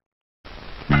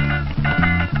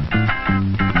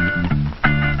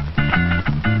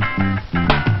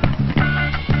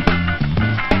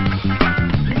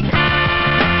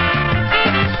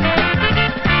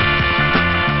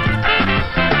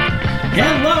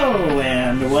Hello,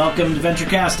 and welcome to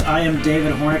VentureCast. I am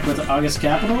David Hornick with August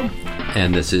Capital.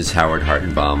 And this is Howard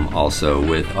Hartenbaum, also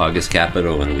with August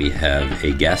Capital, and we have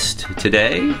a guest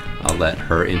today. I'll let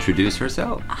her introduce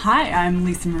herself. Hi, I'm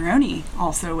Lisa Maroney,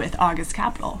 also with August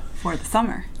Capital for the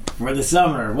summer. For the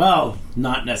summer. Well,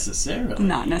 not necessarily.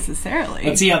 Not necessarily.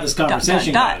 Let's see how this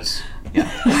conversation goes.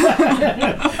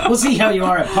 Yeah. We'll see how you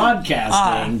are at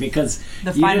podcasting, because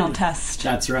the final test.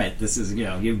 That's right. This is,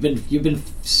 you've been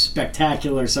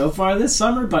spectacular so far this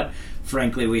summer, but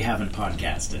frankly, we haven't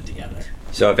podcasted together.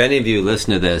 So if any of you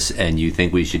listen to this and you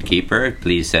think we should keep her,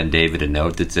 please send David a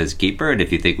note that says keep her. And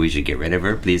if you think we should get rid of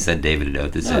her, please send David a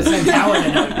note that says... Send Howard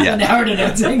a note. Yeah. Send Howard a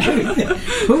note saying,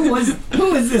 who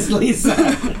is this Lisa?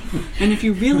 And if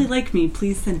you really like me,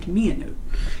 please send me a note.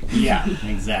 Yeah,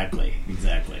 exactly.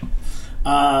 So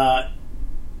it's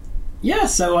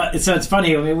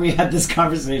funny. I mean, we had this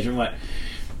conversation. What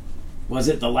was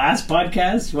it? The last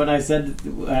podcast when I said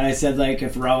like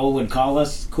if Raul would call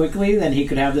us quickly, then he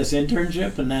could have this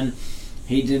internship, and then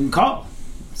he didn't call,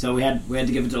 so we had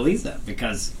to give it to Lisa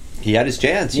because he had his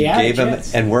chance. He gave him,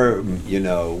 and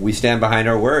we stand behind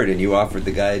our word. And you offered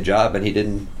the guy a job, and he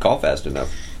didn't call fast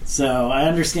enough. So I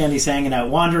understand he's hanging out,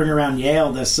 wandering around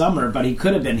Yale this summer, but he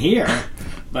could have been here.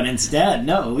 But instead,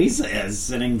 no, Lisa is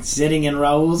sitting in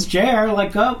Raul's chair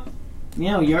like,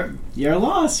 your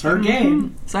loss, her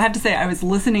game. So I have to say, I was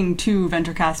listening to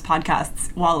VentureCast podcasts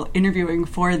while interviewing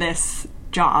for this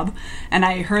job, and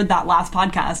I heard that last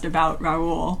podcast about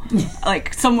Raul,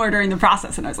 like, somewhere during the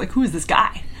process, and I was like, who is this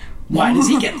guy? Why does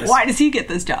he get this? Why does he get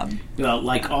this job? Well,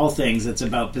 like all things, it's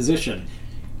about position.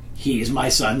 He's my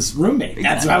son's roommate. Exactly.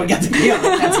 That's how we get the deal.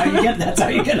 That's how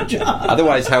you get a job.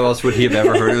 Otherwise, how else would he have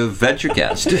ever heard of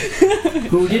VentureCast?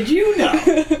 Who did you know?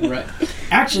 Right.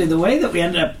 Actually, the way that we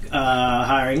ended up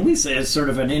hiring Lisa is sort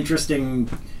of an interesting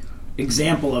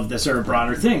example of the sort of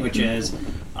broader thing, which is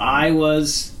I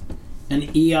was an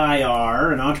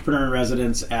EIR, an entrepreneur in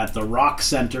residence at the Rock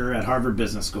Center at Harvard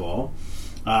Business School.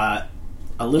 A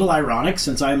little ironic,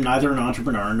 since I am neither an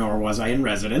entrepreneur nor was I in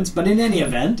residence, but in any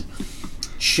event,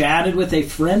 chatted with a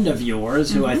friend of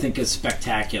yours who I think is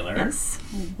spectacular. Yes,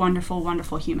 wonderful,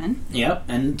 wonderful human. Yep,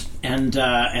 and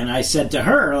I said to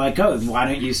her, like, oh, why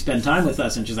don't you spend time with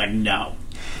us? And she's like, no.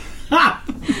 No,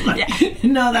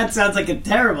 that sounds like a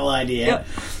terrible idea. Yep.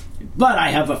 But I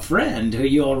have a friend who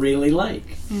you'll really like.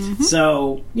 Mm-hmm.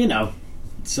 So,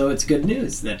 so it's good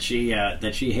news that she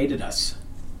hated us.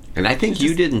 And I think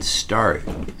you didn't start.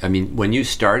 I mean, when you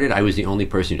started, I was the only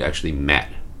person you'd actually met.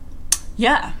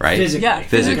 Yeah. Right?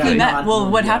 Physically met. Well,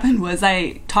 what yeah. happened was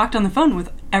I talked on the phone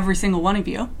with every single one of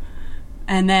you.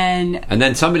 And then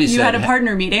somebody you said... had a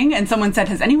partner meeting, and someone said,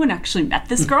 has anyone actually met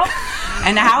this girl?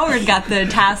 And Howard got the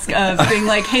task of being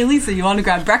like, hey, Lisa, you want to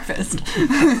grab breakfast?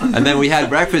 And then we had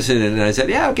breakfast in it, and I said,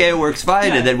 yeah, okay, it works fine.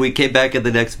 Yeah. And then we came back at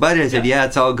the next Monday, and I said, yeah,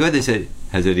 it's all good. They said,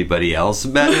 has anybody else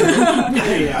met her?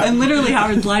 Yeah. And literally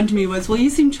Howard's line to me was, well,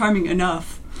 you seem charming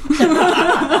enough.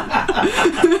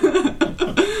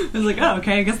 I was like, oh,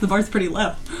 okay, I guess the bar's pretty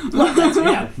low.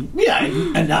 Enough.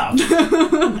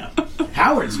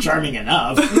 Howard's charming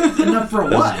enough. Enough for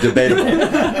what? Debatable.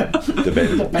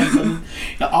 Depends on,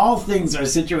 all things are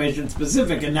situation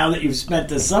specific, and now that you've spent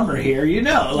the summer here, you're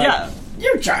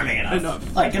charming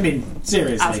enough. Like, I mean,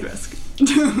 seriously. Asterisk.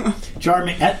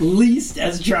 Charming, at least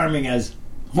as charming as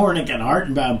Hornick and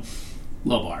Hartenbaum.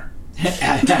 Low bar.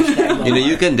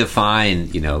 You can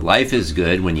define, life is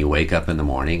good when you wake up in the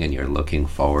morning and you're looking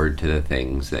forward to the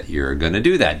things that you're going to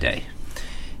do that day.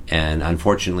 And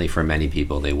unfortunately for many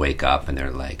people, they wake up and they're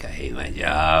like, I hate my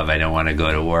job, I don't want to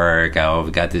go to work,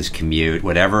 I've got this commute,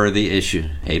 whatever the issue,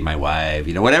 hate my wife,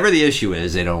 whatever the issue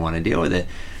is, they don't want to deal with it.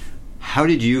 How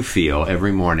did you feel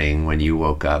every morning when you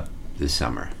woke up this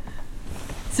summer?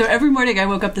 So every morning I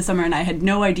woke up this summer and I had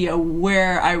no idea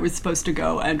where I was supposed to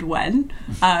go and when,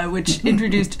 which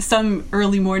introduced some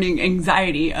early morning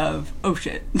anxiety of, oh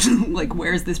shit, like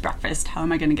where's this breakfast? How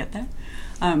am I going to get there?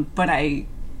 But I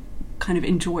kind of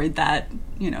enjoyed that,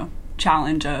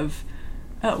 challenge of,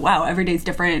 oh wow, every day's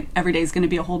different. Every day's going to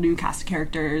be a whole new cast of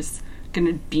characters, going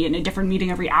to be in a different meeting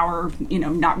every hour,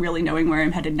 not really knowing where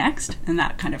I'm headed next. And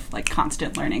that kind of like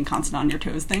constant learning, constant on your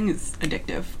toes thing is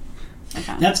addictive.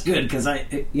 That's good, because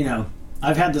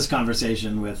I've had this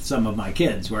conversation with some of my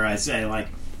kids where I say, like,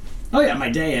 oh yeah, my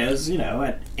day is,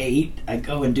 at 8 I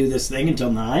go and do this thing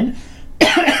until 9,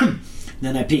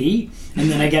 then I pee, and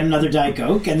then I get another Diet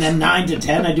Coke, and then 9 to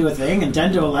 10 I do a thing, and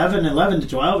 10 to 11, 11 to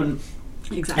 12, and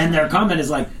exactly. And their comment is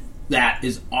like, that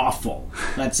is awful.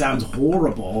 That sounds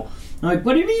horrible. I'm like,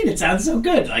 what do you mean? It sounds so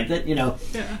good. Like that, Yeah.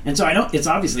 And so it's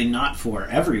obviously not for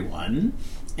everyone.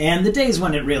 And the days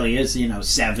when it really is,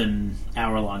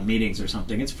 7-hour-long meetings or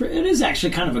something, it is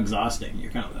actually kind of exhausting.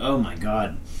 You're kind of, oh my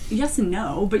God. Yes and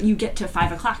no, but you get to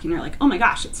 5 o'clock and you're like, oh my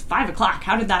gosh, it's 5 o'clock.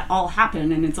 How did that all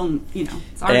happen? And it's on,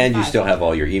 it's already And you 5. still have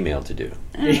all your email to do.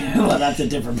 Yeah, well, that's a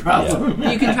different problem.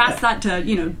 You contrast that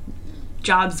to,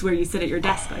 jobs where you sit at your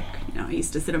desk. Like, I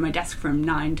used to sit at my desk from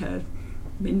 9 to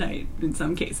midnight in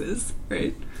some cases,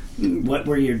 right? What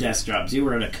were your desk jobs? You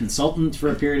were a consultant for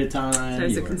a period of time? So I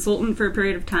was a consultant for a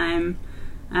period of time.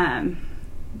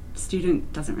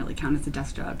 Student doesn't really count as a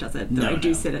desk job, does it? Though I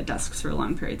do sit at desks for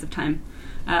long periods of time.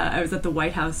 I was at the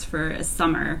White House for a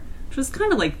summer, which was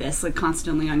kind of like this, like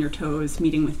constantly on your toes,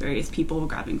 meeting with various people,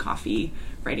 grabbing coffee,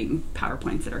 writing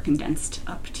PowerPoints that are condensed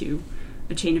up to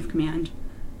a chain of command.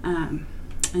 And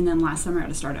then last summer at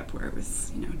a startup where it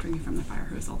was, drinking from the fire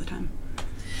hose all the time.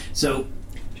 So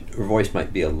your voice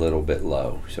might be a little bit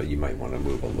low, so you might want to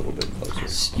move a little bit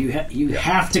closer. You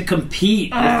have to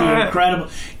compete with the incredible...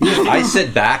 I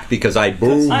sit back because I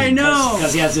boom. I know.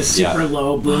 Because he has this super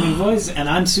low booming voice, and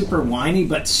I'm super whiny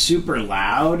but super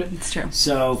loud. It's true.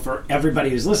 So for everybody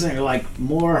who's listening, they're like,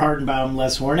 more Hartenbaum,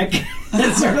 less Hornick.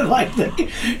 It's sort of like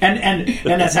the... And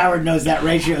as Howard knows, that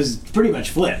ratio is pretty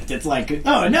much flipped. It's like,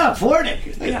 oh, enough,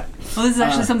 Hornick. Yeah. Well, this is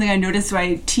actually something I noticed. So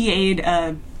I TA'd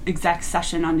a exec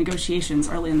session on negotiations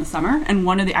early in the summer, and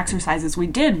one of the exercises we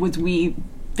did was we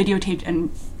videotaped and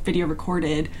video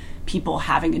recorded people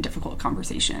having a difficult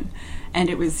conversation, and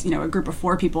it was a group of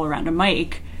 4 people around a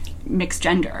mic, mixed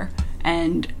gender,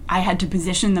 and I had to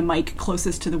position the mic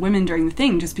closest to the women during the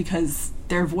thing just because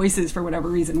their voices for whatever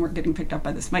reason weren't getting picked up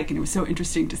by this mic, and it was so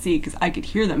interesting to see because I could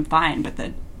hear them fine, but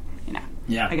the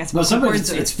I guess some of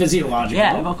it's physiological.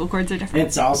 Yeah, vocal cords are different.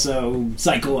 It's also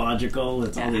psychological.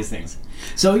 It's all these things.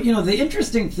 So, the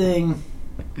interesting thing...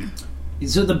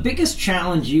 So the biggest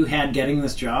challenge you had getting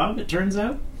this job, it turns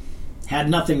out, had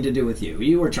nothing to do with you.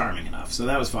 You were charming enough, so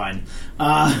that was fine.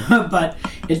 But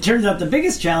it turns out the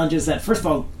biggest challenge is that, first of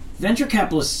all, venture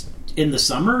capitalists in the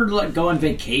summer go on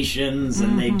vacations,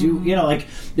 and they do,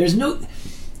 there's no...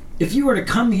 If you were to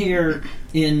come here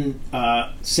in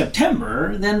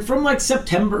September, then from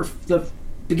September, the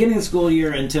beginning of the school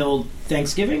year until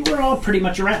Thanksgiving, we're all pretty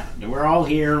much around. And we're all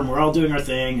here, and we're all doing our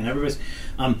thing, and everybody's...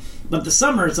 but the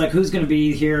summer, it's like, who's going to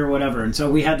be here, whatever. And so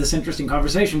we had this interesting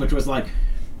conversation, which was like,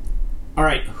 all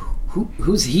right,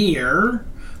 who's here?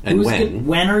 And when?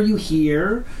 When are you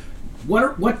here? What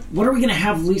are we going to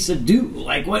have Lisa do?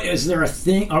 Like, what is there a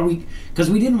thing? Are we... Because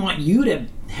we didn't want you to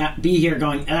be here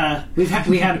going, we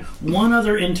had one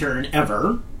other intern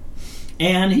ever,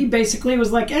 and he basically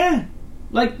was like,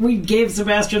 like we gave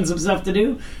Sebastian some stuff to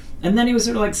do, and then he was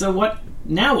sort of like, so what,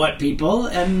 now what, people?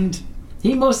 And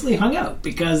he mostly hung out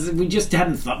because we just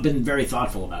hadn't been very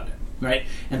thoughtful about it, right?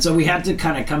 And so we had to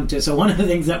kind of come to, so one of the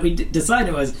things that we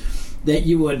decided was that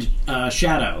you would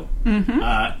shadow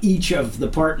each of the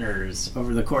partners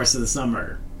over the course of the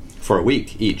summer. For a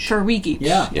week each. For a week each.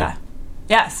 Yeah.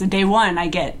 Yeah, so day 1, I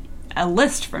get a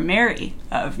list from Mary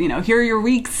of, here are your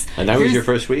weeks. And that was your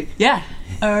first week? Yeah.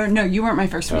 No, you weren't my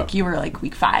first week. You were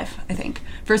week 5, I think.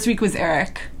 First week was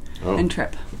Eric and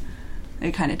Tripp.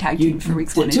 They kind of tag teamed for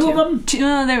weeks 1 and 2. Two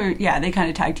of them? They kind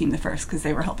of tag teamed the first because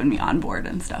they were helping me onboard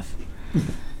and stuff.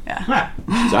 Yeah.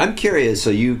 So I'm curious, so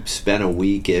you spent a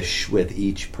week-ish with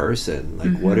each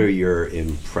person. What are your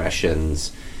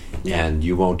impressions? And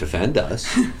you won't offend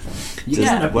us. You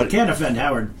can't offend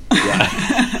Howard. Yeah.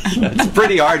 It's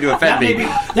pretty hard to offend me,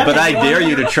 but I dare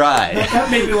you to try. That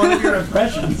may be one of your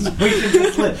impressions. We should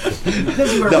just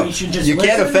this is where we should just you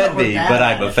can't offend me, bad. but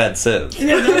I'm offensive.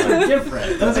 Yeah,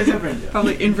 those are different.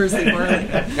 Probably inversely poorly.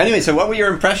 Anyway, so what were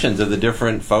your impressions of the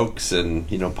different folks and,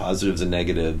 positives and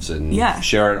negatives and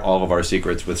sharing all of our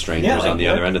secrets with strangers on the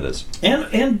other end of this?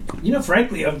 And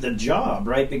frankly, of the job,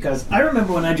 right? Because I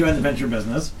remember when I joined the venture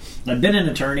business, I'd been an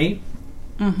attorney.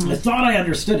 I thought I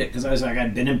understood it because I was like,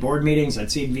 I'd been in board meetings,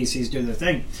 I'd seen VCs do their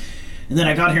thing. And then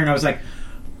I got here and I was like,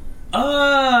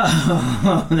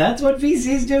 oh, that's what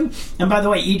VCs do? And by the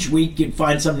way, each week you'd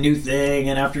find some new thing,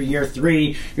 and after year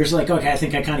 3, you're just like, okay, I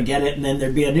think I kind of get it, and then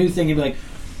there'd be a new thing, you'd be like...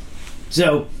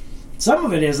 So, some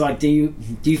of it is like, do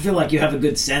you feel like you have a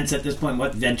good sense at this point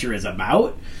what venture is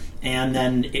about? And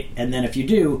then if you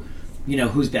do...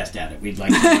 who's best at it? We'd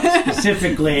like to know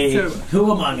specifically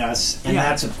who among us, and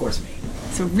that's, of course, me.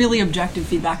 So really objective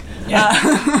feedback.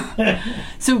 Yeah.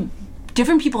 So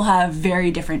different people have very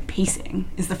different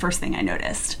pacing is the first thing I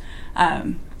noticed.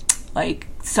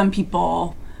 Some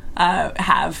people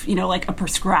have, a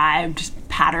prescribed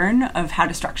pattern of how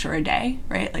to structure a day,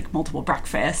 right? Like multiple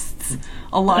breakfasts,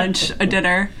 a lunch, a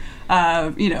dinner,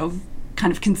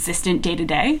 kind of consistent day to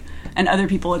day. And other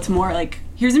people, it's more like,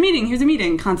 here's a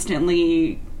meeting,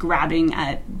 constantly grabbing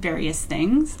at various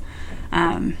things.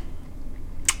 I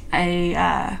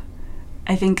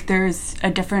think there's a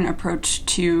different approach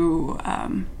to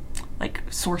like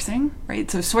sourcing, right?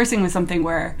 So sourcing was something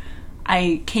where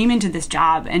I came into this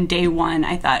job, and day one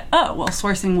I thought, oh, well,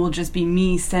 sourcing will just be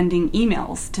me sending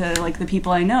emails to like the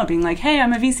people I know, being like, hey,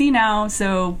 I'm a VC now,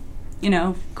 so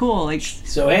cool. Like,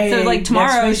 so like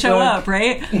tomorrow show up,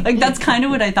 right? Like that's kind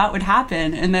of what I thought would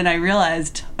happen, and then I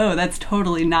realized, oh, that's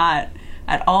totally not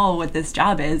at all what this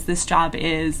job is. This job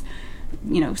is,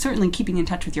 certainly keeping in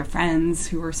touch with your friends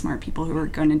who are smart people who are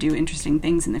going to do interesting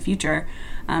things in the future,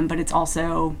 but it's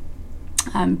also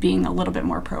being a little bit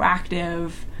more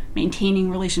proactive, maintaining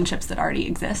relationships that already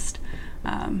exist,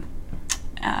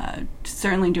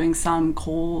 certainly doing some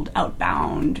cold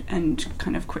outbound and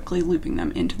kind of quickly looping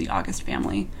them into the August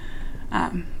family.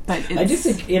 But it's, I do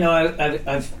think,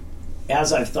 I've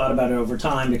as I've thought about it over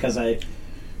time, because I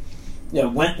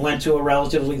went to a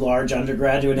relatively large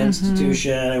undergraduate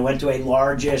institution. I went to a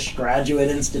largish graduate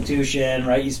institution,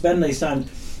 right? You spend these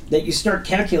times that you start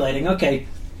calculating, okay,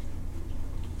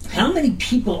 how many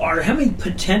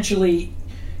potentially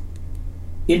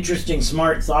interesting,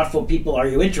 smart, thoughtful people are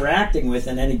you interacting with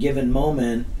in any given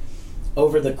moment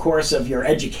over the course of your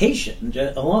education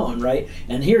alone, right?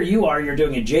 And here you are, you're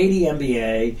doing a JD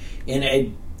MBA in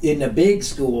a big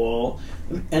school.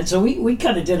 And so we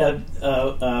kind of did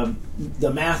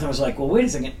the math, and was like, well, wait a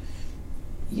second.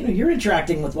 You're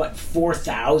interacting with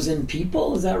 4,000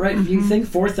 people? Is that right? Mm-hmm. You think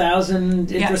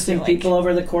 4,000 interesting people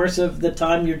over the course of the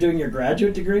time you're doing your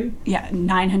graduate degree? Yeah,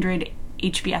 900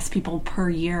 HBS people per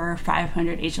year,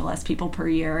 500 HLS people per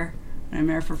year. I'm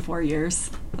there for 4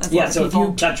 years. That's so if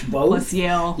you touch both, plus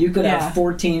Yale, you could have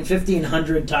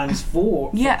 1,500 times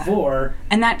 4. Yeah. 4.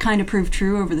 And that kind of proved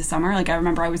true over the summer. Like, I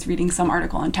remember I was reading some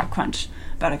article on TechCrunch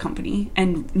about a company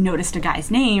and noticed a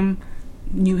guy's name,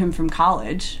 knew him from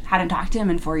college, hadn't talked to him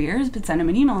in 4 years, but sent him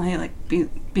an email,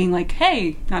 being like,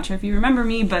 hey, not sure if you remember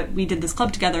me, but we did this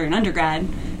club together in undergrad,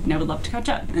 and I would love to catch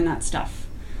up. And that stuff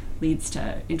leads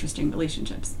to interesting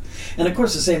relationships. And of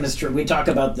course the same is true. We talk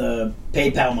about the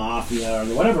PayPal mafia or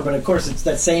whatever, but of course it's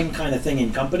that same kind of thing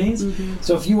in companies. Mm-hmm.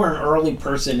 So if you were an early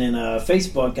person in a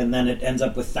Facebook and then it ends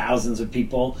up with thousands of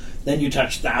people, then you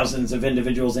touch thousands of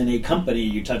individuals in a company,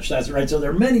 you touch that, right? So there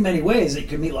are many, many ways that you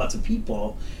can meet lots of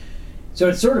people. So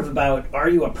it's sort of about, are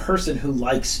you a person who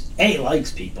likes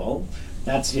people?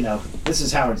 That's, this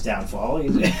is Howard's downfall.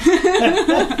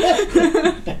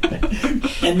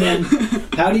 And then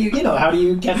how do you get them?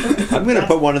 I'm going to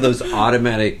put one of those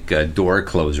automatic door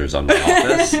closers on my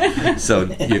office. So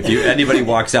if anybody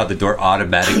walks out the door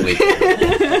automatically.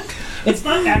 It's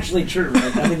not actually true,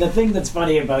 right? I mean, the thing that's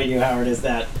funny about you, Howard, is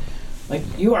that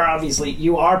you are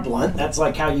blunt. That's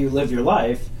like how you live your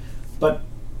life. But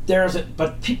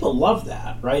but people love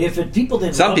that, right? People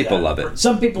didn't. Some people love it.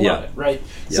 Some people love it, right?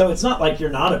 Yeah. So it's not like you're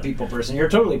not a people person. You're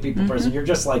totally a people person. You're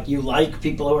just like, you like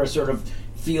people who are sort of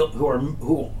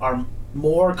who are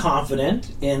more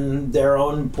confident in their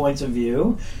own points of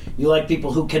view. You like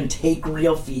people who can take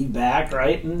real feedback,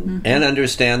 right? And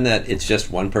understand that it's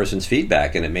just one person's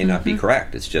feedback, and it may not be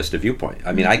correct. It's just a viewpoint.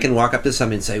 I mean, I can walk up to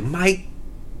somebody and say, "My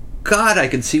God, I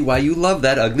can see why you love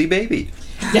that ugly baby."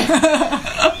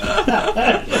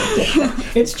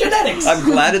 It's genetics. I'm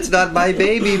glad it's not my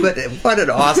baby, but what an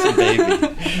awesome baby.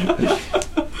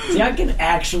 See, I can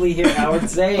actually hear Howard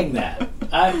saying that.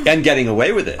 And getting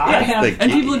away with it.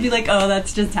 And people would be like, oh,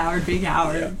 that's just Howard being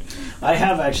Howard. Yeah. I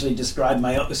have actually described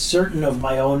certain of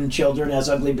my own children as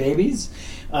ugly babies.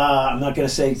 I'm not going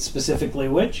to say specifically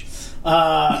which.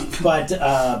 But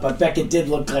Beckett did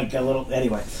look like a little.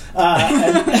 Anyway,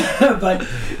 but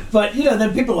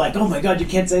then people are like, oh my God, you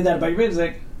can't say that about your baby. It's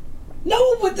like,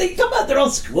 no, but they come out, they're all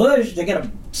squished. They got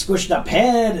a squished up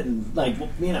head, and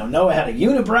Noah had a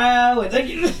unibrow, and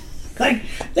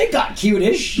they got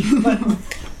cute-ish. But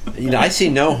I see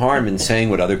no harm in saying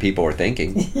what other people are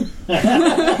thinking.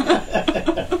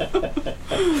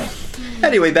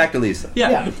 Anyway, back to Lisa.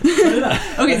 Yeah.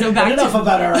 Okay, so back enough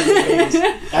about our other babies.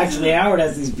 Actually, Howard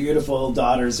has these beautiful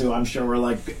daughters who I'm sure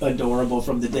were adorable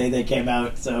from the day they came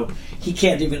out, so he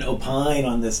can't even opine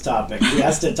on this topic. He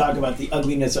has to talk about the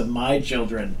ugliness of my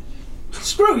children.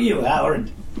 Screw you, Howard.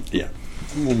 Yeah.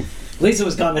 Lisa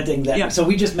was commenting that, so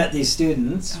we just met these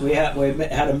students. We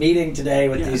had a meeting today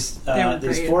with these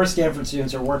 4 Stanford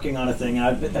students who are working on a thing.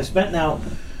 I've spent now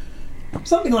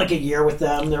something like a year with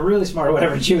them. They're really smart or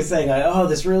whatever. And she was saying,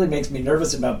 this really makes me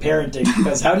nervous about parenting,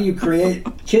 because how do you create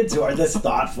kids who are this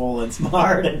thoughtful and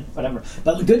smart and whatever?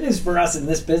 But the good news for us in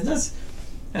this business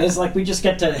is we just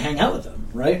get to hang out with them,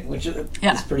 right? Which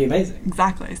is pretty amazing.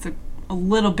 Exactly. So a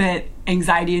little bit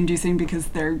anxiety inducing because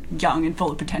they're young and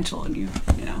full of potential, and you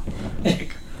know,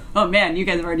 like, oh man, you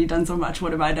guys have already done so much.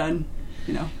 What have I done?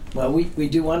 You know. Well, we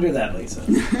do wonder that, Lisa.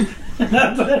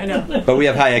 I know. But we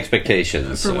have high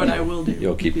expectations For what I will do.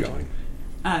 You'll keep going.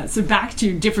 So back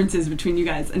to differences between you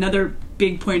guys. Another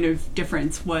big point of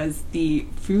difference was the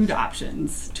food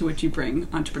options to which you bring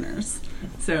entrepreneurs.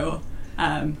 So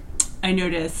I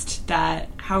noticed that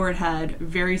Howard had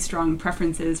very strong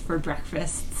preferences for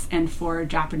breakfasts and for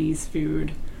Japanese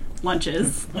food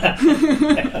lunches.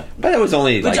 But it was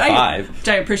only like 5. Which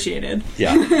I appreciated.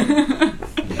 Yeah.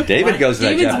 David goes to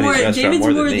that Japanese restaurant David's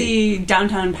more more than me. the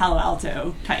downtown Palo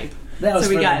Alto type. That was So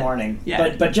we for got- the morning.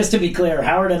 yeah. But just to be clear,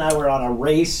 Howard and I were on a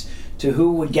race to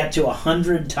who would get to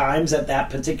 100 times at that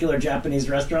particular Japanese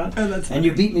restaurant. Oh, that's and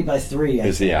you beat me by 3. I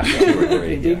Is- think. yeah, 2 or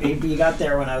 3, You got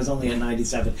there when I was only at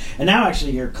 97, and now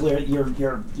actually you're clear.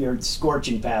 You're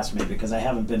scorching past me because I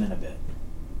haven't been in a bit.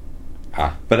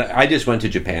 But I just went to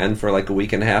Japan for like a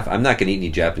week and a half. I'm not going to eat any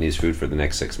Japanese food for the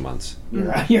next 6 months.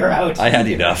 You're out. I had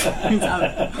enough. He's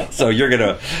out. So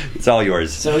it's all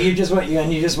yours. So you just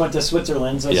went to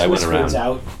Switzerland. So Yeah, I Swiss went around. food's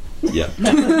out. Yeah.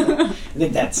 I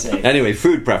think that's safe. Anyway,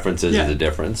 food preferences Yeah. is a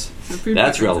difference. So food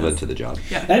That's preferences. relevant to the job.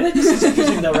 Yeah. I think this is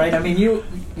interesting, though, right? I mean,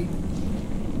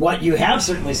 what you have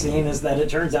certainly seen is that it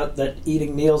turns out that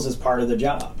eating meals is part of the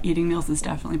job, Eating meals is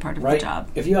definitely part of right? the job.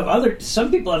 If you have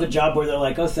some people have a job where they're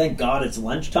like, oh, thank God it's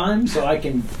lunchtime, so I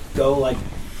can go like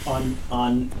on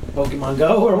Pokemon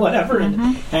Go or whatever and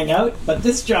hang out. But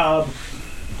this job,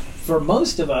 for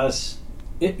most of us,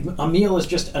 a meal is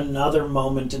just another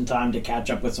moment in time to catch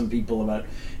up with some people about.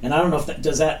 And I don't know if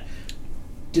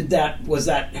was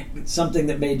that something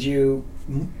that made you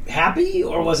happy,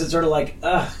 or was it sort of like,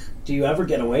 ugh, do you ever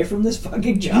get away from this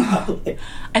fucking job?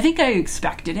 I think I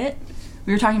expected it.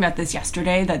 We were talking about this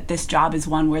yesterday, that this job is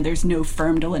one where there's no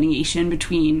firm delineation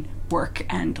between work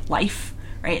and life,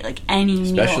 right? Like any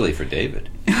meal. Especially for David.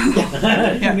 Yeah,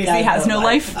 I mean, 'cause he has no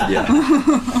life. Yeah.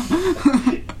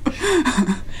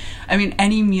 I mean,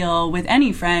 any meal with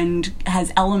any friend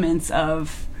has elements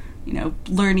of,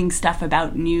 learning stuff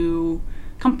about new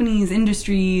companies,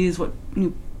 industries,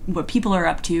 what people are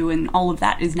up to, and all of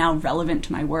that is now relevant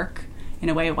to my work in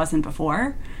a way it wasn't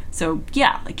before. So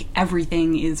yeah, like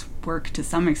everything is work to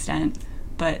some extent,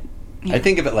 but I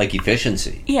think of it like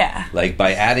efficiency. yeah. Like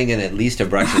by adding in at least a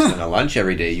breakfast and a lunch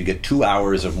every day, you get 2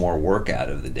 hours of more work out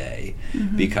of the day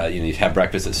because you have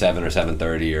breakfast at 7 or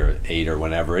 7:30 or 8 or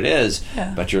whenever it is.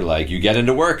 Yeah. But you're like, you get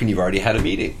into work and you've already had a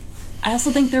meeting. I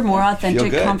also think they're more authentic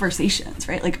good. conversations,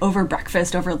 right? Like over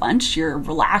breakfast, over lunch, you're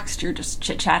relaxed, you're just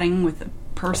chit-chatting with the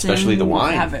person. Especially the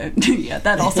wine. Yeah,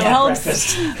 that also Yeah, helps.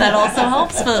 breakfast. That also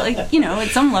helps. But at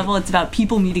some level, it's about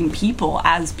people meeting people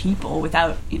as people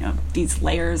without, these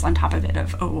layers on top of it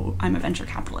of, oh, I'm a venture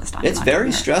capitalist. I'm It's an very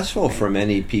entrepreneur. stressful for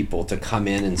many people to come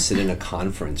in and sit in a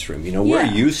conference room. We're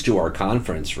Yeah. used to our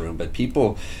conference room, but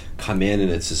people come in and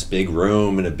it's this big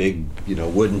room and a big,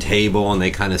 wooden table, and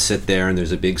they kind of sit there and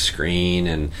there's a big screen,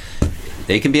 and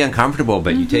they can be uncomfortable,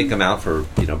 but you take them out for,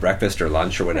 breakfast or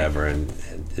lunch or whatever, and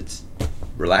it's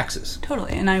relaxes.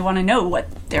 Totally. And I want to know what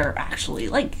they're actually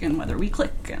like and whether we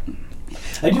click. And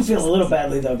I do feel a little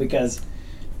badly though because,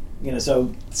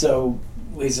 so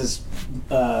Lisa's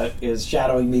is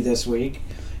shadowing me this week,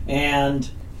 and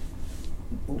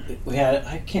we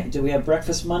had did we have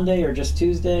breakfast Monday or just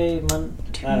Tuesday? I don't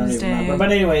even Tuesday. remember.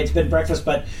 But anyway, it's been breakfast.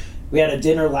 But we had a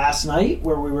dinner last night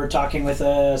where we were talking with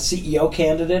a CEO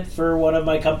candidate for one of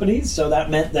my companies. So that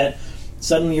meant that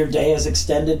suddenly your day is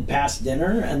extended past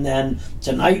dinner, and then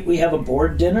tonight we have a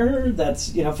board dinner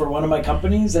that's for one of my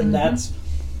companies, and that's.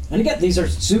 And again, these are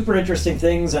super interesting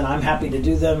things, and I'm happy to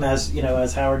do them as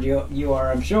as Howard you are,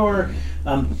 I'm sure.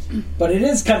 But it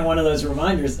is kind of one of those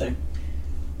reminders that,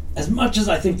 as much as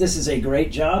I think this is a great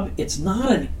job, it's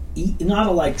not a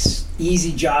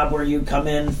easy job where you come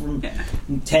in from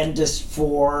 10 to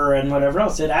 4 and whatever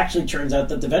else. It actually turns out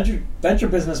that the venture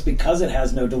business, because it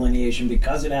has no delineation,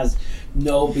 because it has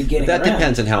no beginning. That or end.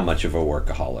 depends on how much of a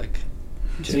workaholic.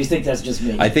 So you think that's just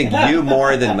me? I think you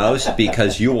more than most,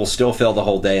 because you will still fill the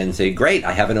whole day and say, great,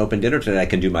 I have an open dinner tonight, I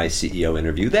can do my CEO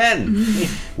interview then.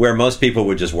 Where most people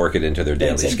would just work it into their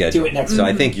daily say, schedule. do it next so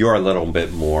week. I think you're a little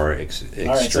bit more All right, so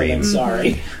extreme. then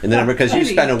sorry. And then because you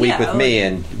Maybe, spent a week yeah, with me,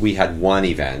 and we had one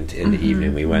event in the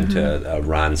evening. We went to a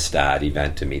Randstad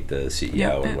event to meet the CEO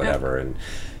Yep, and whatever. And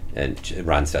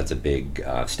Randstad's a big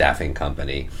staffing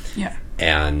company. yeah.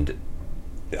 And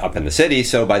up in the city,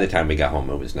 so by the time we got home,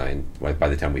 it was 9. By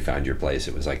the time we found your place,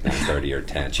 it was like 9:30 or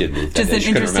 10. She had moved. Just an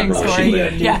she couldn't interesting remember where story. she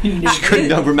lived. Yeah. She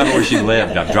couldn't remember where she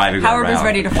lived. I'm driving her Howard around. was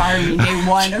ready to fire me day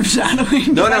one of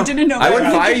shadowing. No, I didn't know. I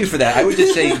wouldn't where fire you for that. I would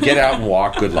just say, get out and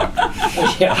walk. Good luck.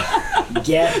 Yeah.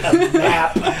 Get a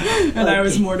map. And I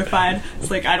was mortified.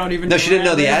 It's like, I don't even know. No, she didn't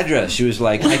know the address. She was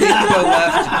like, I think you go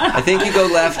left. I think you go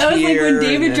left That was here. like when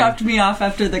David and dropped me off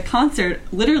after the concert,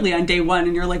 literally on day one,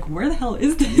 and you're like, where the hell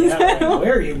is this? Yeah, like,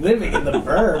 where are you living in the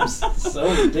burbs?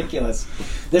 So ridiculous.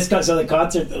 So the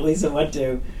concert that Lisa went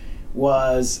to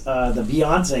was the Beyonce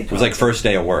concert. It was like first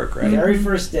day of work, right? Very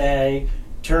first day.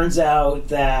 Turns out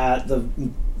that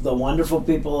the wonderful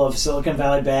people of Silicon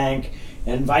Valley Bank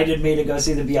invited me to go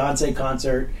see the Beyonce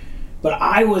concert. But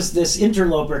I was this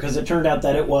interloper because it turned out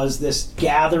that it was this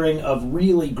gathering of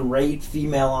really great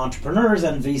female entrepreneurs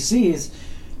and VCs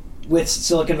with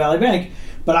Silicon Valley Bank.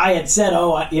 But I had said,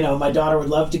 my daughter would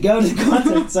love to go to the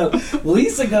concert. So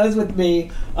Lisa goes with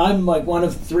me. I'm like one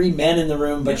of 3 men in the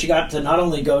room, but she got to not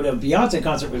only go to a Beyonce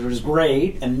concert, which was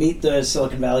great, and meet the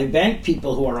Silicon Valley Bank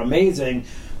people who are amazing,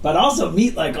 but also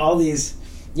meet like all these,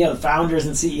 founders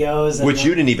and CEOs. And Which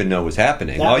you didn't even know was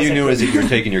happening. All you knew is that you were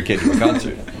taking your kid to a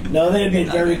concert. No, they had made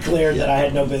very clear that I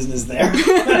had no business there.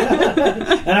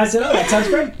 And I said, that sounds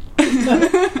great.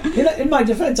 In my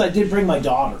defense, I did bring my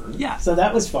daughter. Yeah. So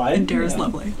that was fine. And Dara's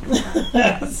lovely.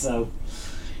 So,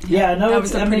 that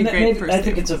was a pretty great first I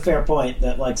think day. it's a fair point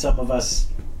that like some of us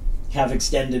have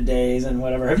extended days and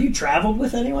whatever. Have you traveled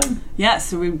with anyone? Yeah,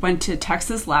 so we went to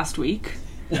Texas last week.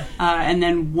 And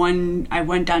then I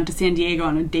went down to San Diego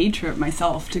on a day trip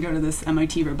myself to go to this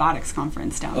MIT robotics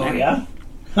conference down there. Oh, yeah?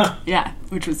 Huh. Yeah,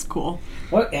 which was cool.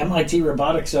 What, MIT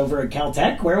robotics over at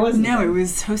Caltech? Where was it? No, it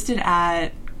was hosted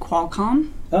at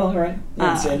Qualcomm. Oh, all right.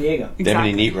 In San Diego. They have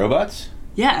any neat robots?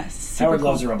 Yeah, super Howard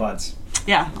cool. loves robots.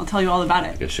 Yeah, I'll tell you all about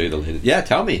it. I'll show you the latest. Yeah,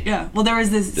 tell me. Yeah, well, there was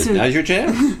this. Now's your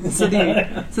chance. So the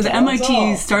Tell us MIT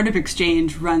all. Startup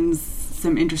Exchange runs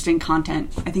some interesting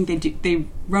content. I think they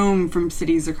roam from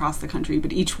cities across the country,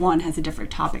 but each one has a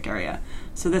different topic area.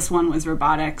 So this one was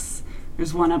robotics.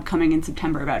 There's one upcoming in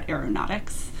September about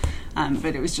aeronautics.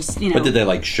 But it was just, But did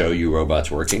they show you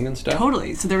robots working and stuff?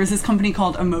 Totally. So there was this company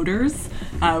called Amotors,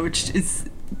 which is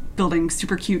building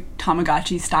super cute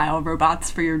Tamagotchi style robots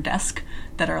for your desk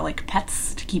that are like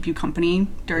pets to keep you company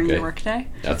during your workday.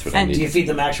 That's what I And need. Do you feed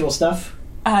them actual stuff?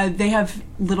 They have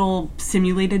little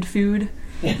simulated food.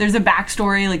 There's a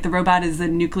backstory, like the robot is a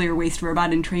nuclear waste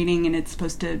robot in training, and it's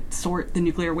supposed to sort the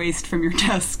nuclear waste from your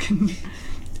desk.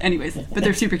 Anyways, but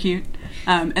they're super cute.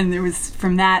 And there was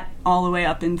from that all the way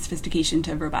up in sophistication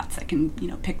to robots that can,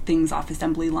 pick things off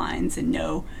assembly lines and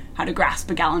know how to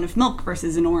grasp a gallon of milk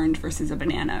versus an orange versus a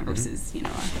banana versus,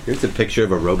 Here's a picture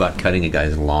of a robot cutting a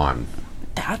guy's lawn.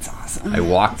 That's awesome. I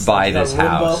walked by this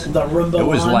house. The Roomba It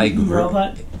was lawn like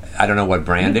robot? I don't know what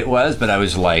brand it was, but I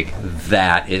was like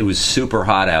that. It was super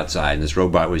hot outside, and this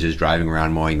robot was just driving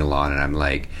around mowing the lawn, and I'm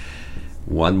like,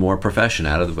 one more profession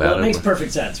out of the. Well, it makes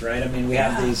perfect sense, right? I mean, we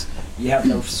have these. You have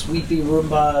the sweepy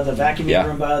Roomba, the vacuuming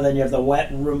Roomba, then you have the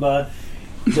wet Roomba,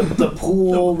 the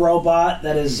pool robot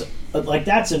that is like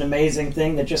that's an amazing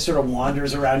thing that just sort of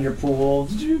wanders around your pool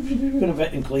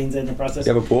and cleans it in the process.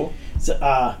 You have a pool? So,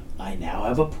 I now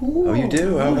have a pool. Oh, you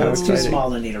do? Oh, how it's too exciting. small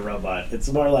to need a robot.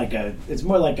 It's more like a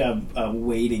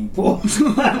wading pool.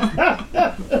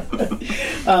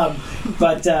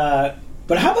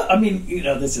 But how about? I mean,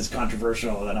 this is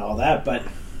controversial and all that, but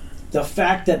the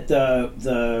fact that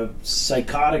the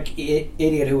psychotic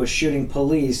idiot who was shooting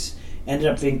police ended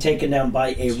up being taken down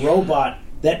by a robot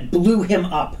that blew him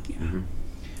up. Mm-hmm.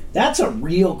 That's a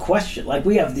real question. Like,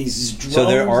 we have these drones. So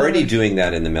they're already that are- doing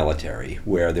that in the military,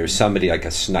 where there's somebody like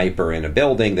a sniper in a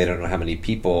building. They don't know how many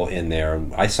people in there.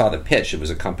 I saw the pitch. It was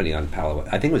a company on Palo.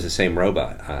 I think it was the same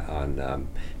robot on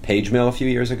Page Mill a few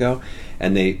years ago.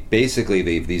 And they basically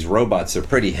these robots are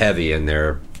pretty heavy, and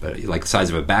they're like the size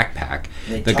of a backpack.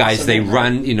 The toss guys them they in.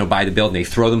 run by the building. They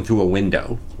throw them through a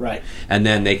window. Right. And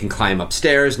then they can climb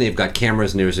upstairs, and they've got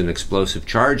cameras, and there's an explosive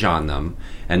charge on them,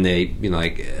 and they,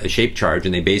 like a shape charge,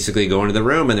 and they basically go into the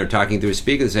room, and they're talking through a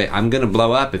speaker and say, I'm going to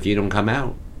blow up if you don't come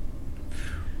out.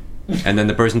 And then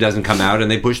the person doesn't come out, and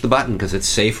they push the button because it's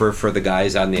safer for the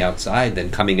guys on the outside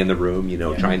than coming in the room,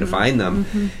 trying to find them.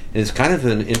 And it's kind of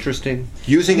an interesting...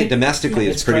 Using it domestically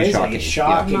is pretty crazy. shocking. It's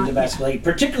shocking Yeah. domestically,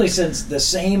 particularly since the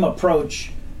same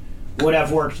approach would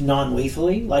have worked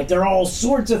non-lethally. Like, there are all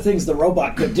sorts of things the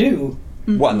robot could do.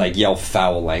 What, like yell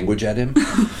foul language at him?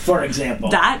 For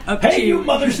example, That up hey, to you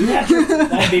mother snatcher!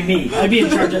 That'd be me. I'd be in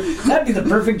charge of. That'd be the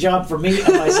perfect job for me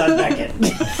and my son Beckett.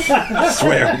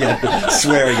 Swearing at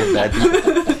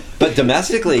that. But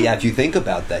domestically, if you think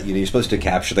about that, you're supposed to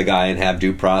capture the guy and have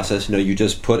due process. No, you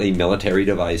just put a military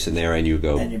device in there and you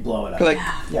go... And you blow it up. Like,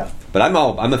 yeah. But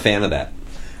I'm a fan of that.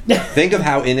 Think of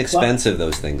how inexpensive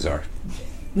those things are.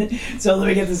 So let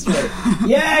me get this straight.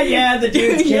 Yeah, the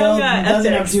dude's killed,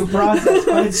 doesn't have due process,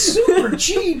 but it's super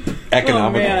cheap.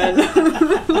 Economical.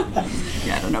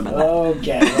 Yeah, I don't know about that.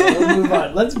 Okay, well, we'll move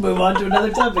on. Let's move on to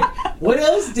another topic. What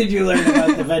else did you learn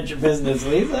about the venture business,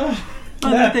 Lisa?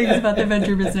 Other things about the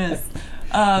venture business.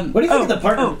 What do you think of the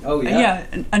partner? Yeah,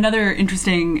 another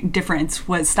interesting difference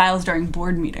was styles during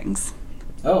board meetings.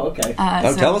 Oh, okay.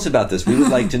 Tell us about this. We would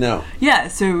like to know. Yeah,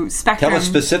 so Spectrum. Tell us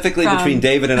specifically between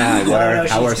David and I.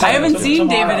 How our I haven't seen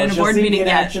David in a board meeting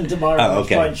yet. Tomorrow, oh,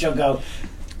 okay. Point she'll go.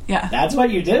 Yeah, that's what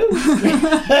you do.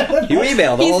 You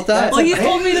email the whole time. Well, he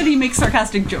told me that he makes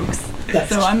sarcastic jokes,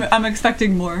 so I'm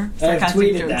expecting more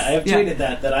sarcastic jokes. I have tweeted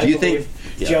that I believe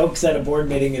jokes at a board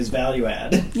meeting is value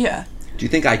add. Yeah. Do you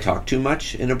think I talk too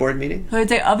much in a board meeting? So I'd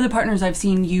say of the partners I've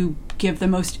seen, you give the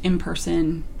most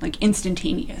in-person, like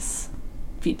instantaneous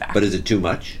feedback. But is it too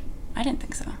much? I didn't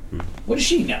think so. What does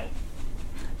she know?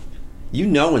 You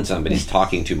know when somebody's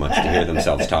talking too much to hear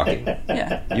themselves talking.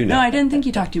 Yeah. You know. No, I didn't think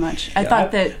you talked too much. I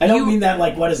thought that I don't mean that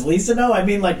like, what does Lisa know? I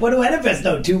mean like, what do Oedipus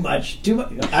know too much?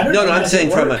 I don't know. No, I'm saying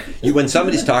when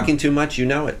somebody's talking too much, you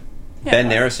know it. Yeah. Ben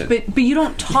Narrison. But you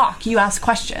don't talk, you ask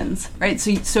questions, right?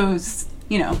 So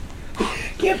you know.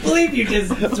 Can't believe you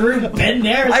just threw Ben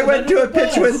Narrison. I went to a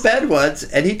pitch with Ben once,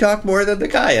 and he talked more than the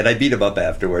guy, and I beat him up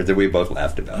afterwards, and we both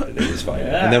laughed about it. It was fine.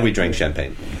 Yeah. And then we drank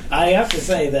champagne. I have to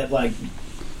say that, like,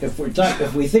 if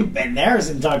we think Ben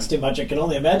Narrison talks too much, I can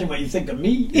only imagine what you think of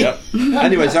me. Yep.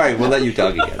 Anyway, sorry, we'll let you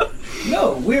talk again.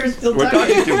 No, we're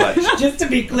talking too much. Just to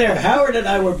be clear, Howard and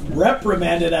I were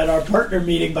reprimanded at our partner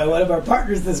meeting by one of our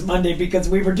partners this Monday because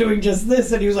we were doing just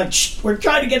this, and he was like, "Shh, we're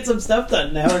trying to get some stuff done."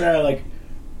 And Howard and I are like,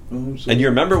 and you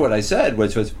remember what I said,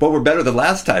 which was, well, we're better than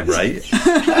last time, right?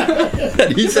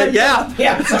 And he said, yeah.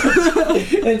 Yeah, so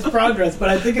it's progress, but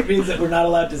I think it means that we're not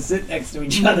allowed to sit next to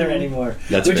each other anymore.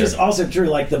 That's which fair. is also true.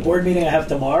 Like the board meeting I have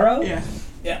tomorrow,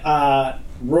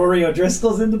 Rory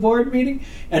O'Driscoll's in the board meeting,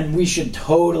 and we should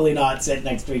totally not sit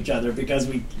next to each other because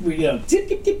we tip,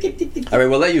 tip, tip, tip, tip, tip. All right,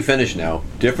 we'll let you finish now.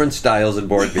 Different styles in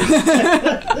board meetings.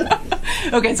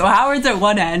 Okay, so Howard's at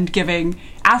one end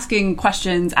asking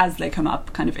questions as they come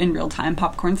up, kind of in real time,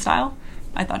 popcorn style.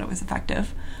 I thought it was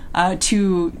effective.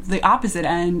 To the opposite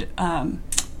end,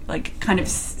 like kind of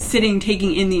sitting,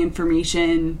 taking in the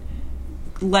information,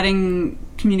 letting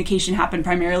communication happen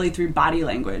primarily through body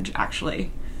language, actually.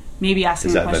 Maybe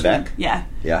asking a question. Vivek?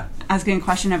 Yeah. Asking a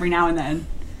question every now and then.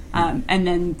 And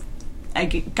then I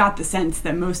got the sense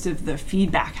that most of the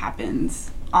feedback happens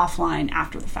offline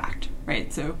after the fact,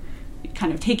 right? So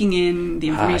kind of taking in the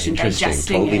information,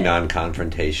 digesting totally it.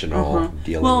 Non-confrontational,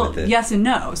 dealing with it. Well, yes and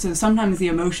no. So sometimes the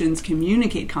emotions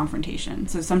communicate confrontation.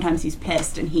 So sometimes he's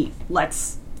pissed and he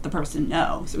lets the person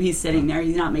know. So he's sitting there,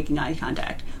 he's not making eye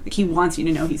contact. Like he wants you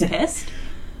to know he's pissed.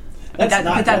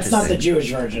 That's not the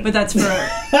Jewish version. But that's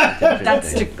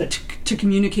to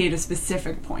communicate a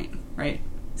specific point, right?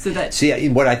 So that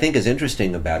what I think is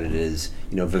interesting about it is,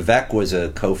 Vivek was a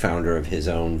co-founder of his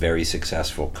own very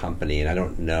successful company, and I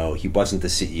don't know, he wasn't the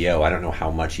CEO. I don't know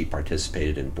how much he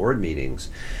participated in board meetings.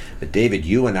 But David,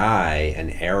 you and I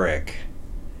and Eric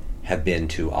have been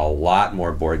to a lot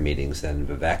more board meetings than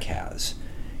Vivek has.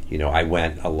 I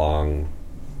went along,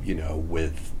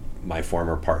 with my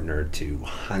former partner to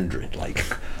 100, like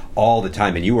all the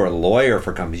time. And you were a lawyer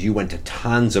for companies. You went to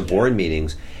tons of board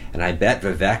meetings. And I bet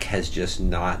Vivek has just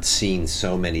not seen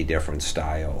so many different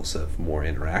styles of more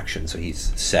interaction. So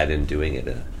he's set in doing it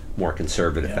in a more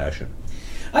conservative fashion.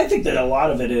 I think that a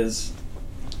lot of it's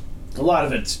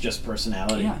just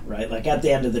personality, right? Like at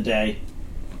the end of the day,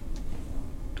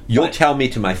 you'll tell me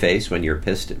to my face when you're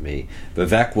pissed at me.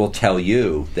 Vivek will tell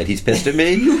you that he's pissed at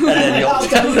me, and then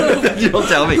you'll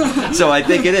tell me. So I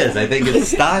think it is. I think it's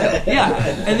style.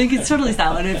 Yeah, I think it's totally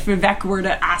style. And if Vivek were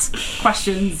to ask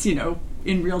questions,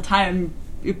 in real time,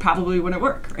 it probably wouldn't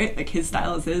work, right? Like his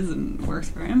style is his and works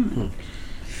for him.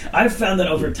 I've found that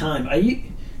over time, I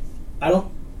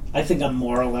think I'm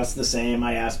more or less the same.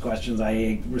 I ask questions,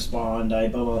 I respond, I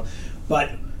blah blah.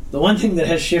 But the one thing that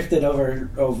has shifted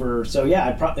over so yeah,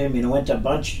 I went to a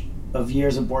bunch of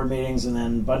years of board meetings and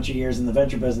then a bunch of years in the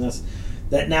venture business.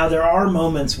 That now there are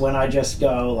moments when I just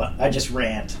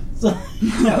rant. So,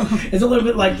 it's a little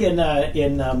bit like in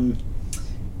The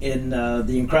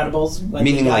Incredibles.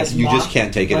 Meaning like you just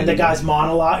can't take it when anymore. The guy's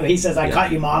monologue, he says, I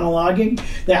caught you monologuing.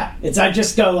 Yeah, I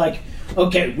just go like,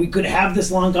 okay, we could have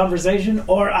this long conversation,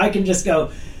 or I can just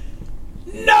go,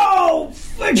 no!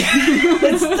 Stop!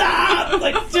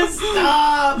 Like, just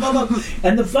stop! Blah,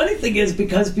 And the funny thing is,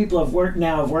 because people have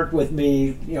worked with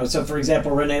me, so for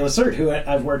example, Rene Lacerte, who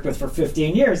I've worked with for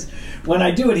 15 years, when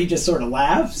I do it, he just sort of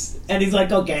laughs, and he's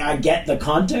like, okay, I get the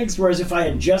context, whereas if I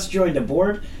had just joined a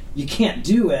board, you can't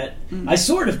do it. I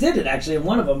sort of did it, actually, in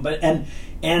one of them,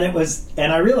 and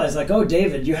I realized, like, oh,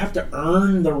 David, you have to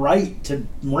earn the right to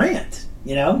rant,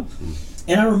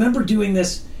 And I remember doing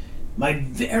this,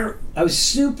 I was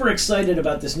super excited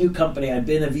about this new company. I'd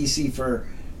been a VC for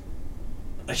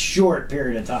a short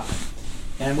period of time.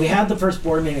 And we had the first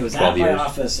board meeting. It was at my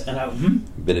office. And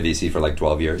Been a VC for like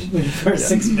 12 years? For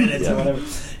 6 minutes or whatever.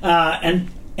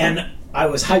 And I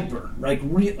was hyper,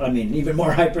 even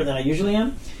more hyper than I usually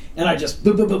am. And I just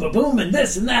boom, boom, boom, boom, boom, and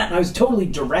this and that. And I was totally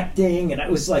directing. And I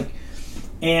was like,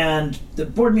 and the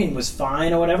board meeting was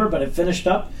fine or whatever, but it finished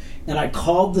up. And I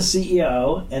called the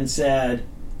CEO and said,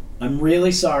 I'm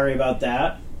really sorry about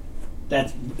that.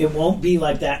 That it won't be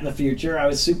like that in the future. I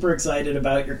was super excited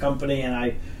about your company, and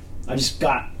I just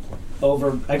got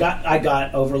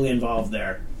overly involved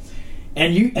there.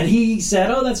 And he said,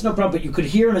 "Oh, that's no problem." But you could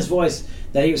hear in his voice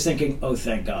that he was thinking, "Oh,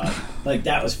 thank God!" Like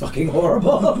that was fucking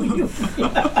horrible.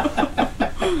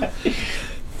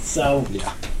 So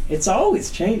it's always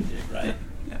changing, right?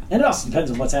 Yeah. And it also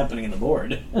depends on what's happening in the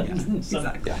board. Yeah,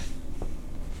 exactly.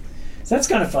 So that's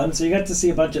kind of fun. So you got to see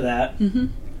a bunch of that. Mm-hmm.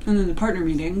 And then the partner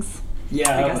meetings.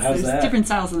 Yeah, how's there's that? different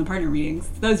styles in the partner meetings.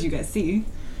 Those you guys see.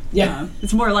 Yeah.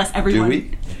 It's more or less everyone. Do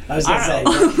we? I was going to say,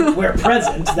 we're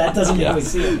present. That doesn't mean we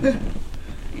see it.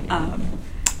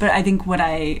 But I think what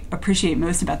I appreciate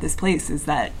most about this place is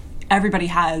that everybody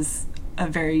has a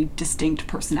very distinct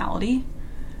personality.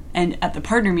 And at the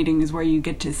partner meeting is where you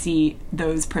get to see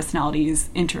those personalities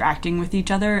interacting with each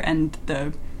other and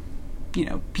the,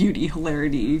 beauty,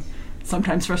 hilarity,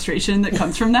 sometimes frustration that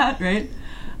comes from that, right?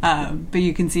 But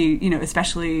you can see,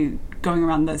 especially going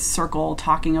around the circle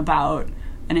talking about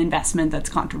an investment that's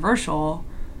controversial,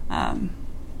 how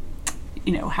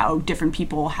different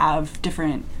people have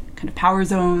different kind of power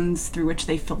zones through which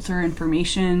they filter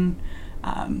information,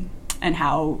 and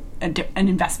how an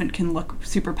investment can look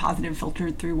super positive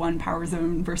filtered through one power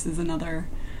zone versus another.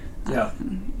 Well,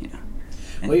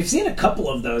 you've seen a couple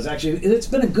of those, actually. It's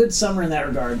been a good summer in that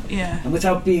regard. Yeah. And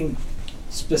without being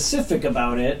specific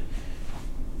about it,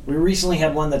 we recently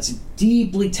had one that's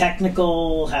deeply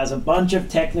technical, has a bunch of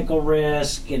technical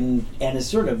risk, and is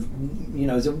sort of,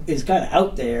 is kind of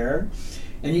out there.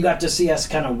 And you got to see us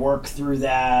kind of work through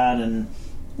that, and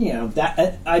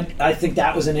that I think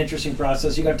that was an interesting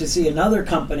process. You got to see another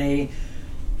company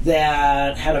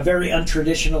that had a very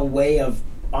untraditional way of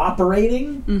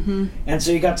operating, and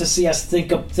so you got to see us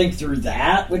think through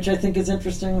that, which I think is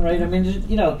interesting, right? I mean,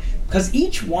 because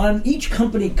each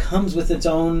company comes with its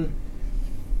own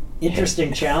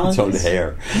interesting challenges. Its own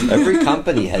hair. Every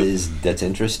company that's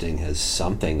interesting has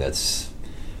something that's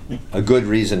a good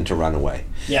reason to run away.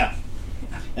 Yeah.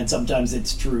 And sometimes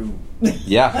it's true.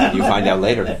 Yeah, you find out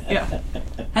later. Yeah.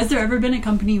 Has there ever been a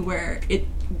company where it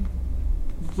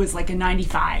was like a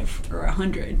 95 or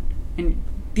 100, and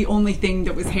the only thing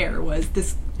that was hair was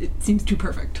this? It seems too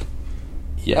perfect.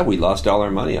 Yeah, we lost all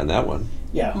our money on that one.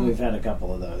 Yeah, we've had a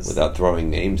couple of those. Without throwing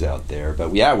names out there.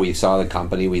 But yeah, we saw the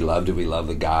company, we loved it, we loved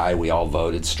the guy, we all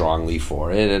voted strongly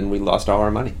for it, and we lost all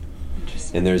our money.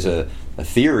 Interesting. And there's a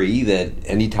theory that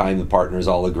anytime the partners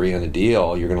all agree on a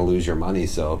deal, you're going to lose your money,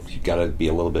 so you've got to be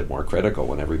a little bit more critical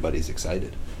when everybody's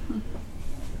excited.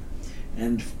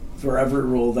 And for every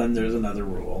rule, then there's another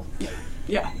rule.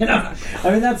 Yeah.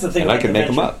 I mean, that's the thing. And I can make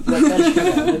them up.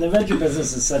 The venture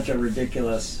business is such a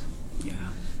ridiculous...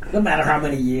 No matter how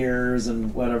many years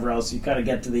and whatever else, you kind of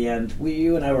get to the end.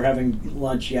 You and I were having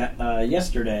lunch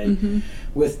yesterday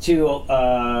with two,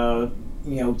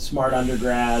 smart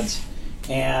undergrads,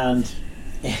 and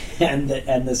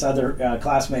this other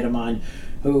classmate of mine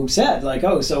who said, like,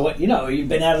 "Oh, so what? You've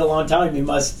been at it a long time. You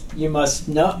must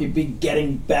know. You'd be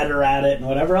getting better at it and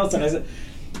whatever else." And I said,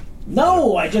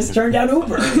 "No, I just turned down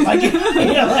Uber. If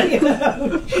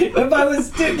I was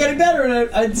getting better,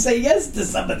 I'd say yes to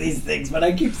some of these things, but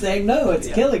I keep saying no. It's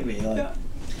killing me."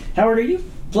 Howard, are you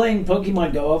playing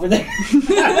Pokemon Go over there?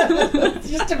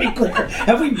 Just to be clear,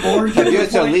 have we bored you?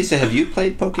 So, Lisa, have you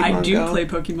played Pokemon Go? I do play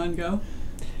Pokemon Go.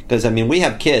 Because, we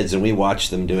have kids and we watch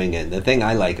them doing it. And the thing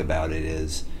I like about it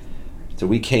is, so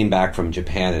we came back from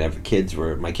Japan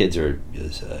and my kids are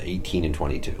 18 and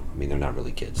 22. They're not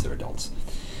really kids, they're adults.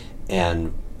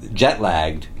 And jet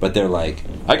lagged, but they're like,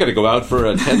 I got to go out for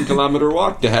a 10-kilometer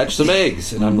walk to hatch some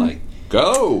eggs. And I'm like,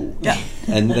 go! Yeah.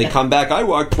 And they come back, I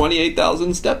walked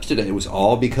 28,000 steps today. It was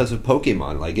all because of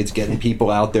Pokemon. Like, it's getting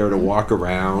people out there to walk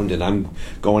around, and I'm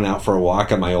going out for a walk,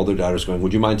 and my older daughter's going,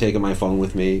 would you mind taking my phone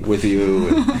with you?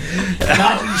 And,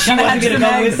 she wasn't going to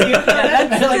go with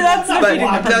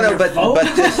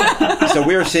you. So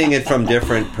we were seeing it from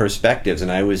different perspectives,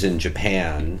 and I was in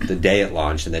Japan the day it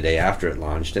launched and the day after it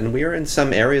launched, and we were in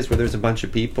some areas where there's a bunch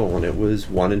of people, and it was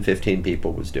 1 in 15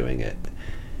 people was doing it.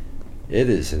 It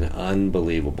is an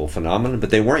unbelievable phenomenon,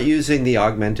 but they weren't using the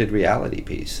augmented reality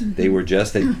piece. They were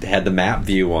just, they had the map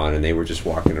view on, and they were just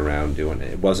walking around doing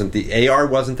it. It wasn't the AR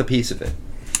wasn't the piece of it.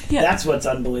 Yeah. That's what's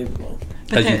unbelievable.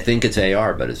 Because you think it's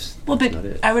AR, but it's not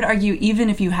it. I would argue even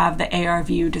if you have the AR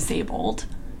view disabled,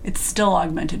 it's still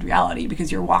augmented reality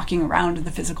because you're walking around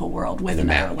the physical world with a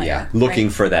another map, layer. Looking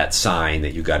right? for that sign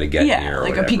that you got to get near. Or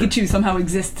like whatever. a Pikachu somehow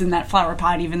exists in that flower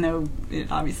pot, even though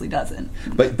it obviously doesn't.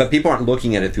 But people aren't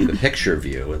looking at it through the picture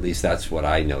view. At least that's what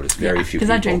I noticed. Very few people. Because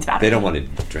that drains battery. They don't want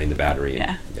to drain the battery.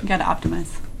 Yeah, you got to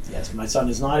optimize. Yes, my son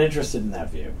is not interested in that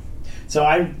view. So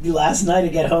last night I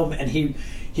get home and he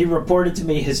reported to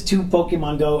me his 2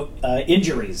 Pokemon Go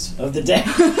injuries of the day.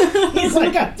 He's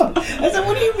like, I said,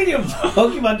 what do you mean you have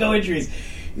Pokemon Go injuries?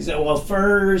 He said, well,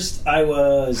 first I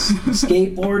was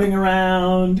skateboarding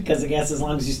around, because I guess as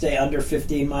long as you stay under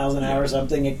 15 miles an hour or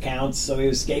something, it counts. So he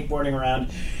was skateboarding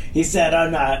around. He said,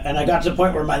 I'm not. And I got to the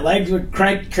point where my legs were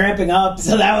cramping up.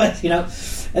 So that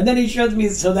was, And then he showed me,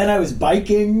 so then I was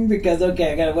biking because,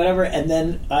 okay, I got whatever. And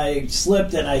then I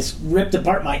slipped and I ripped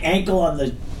apart my ankle on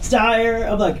the tire.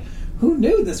 I'm like, who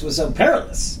knew this was so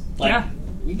perilous? Like,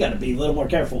 you got to be a little more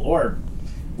careful or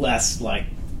less,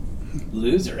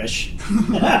 loserish.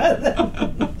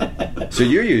 So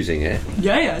you're using it.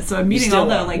 Yeah. So I'm meeting all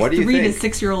the 3 to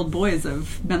 6 year old boys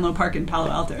of Menlo Park and Palo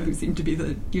Alto who seem to be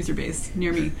the user base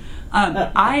near me.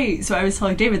 I was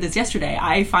telling David this yesterday.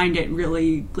 I find it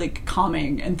really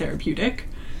calming and therapeutic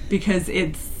because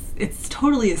it's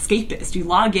totally escapist. You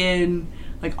log in,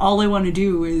 all I want to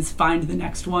do is find the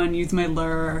next one, use my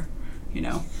lure,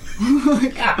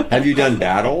 Have you done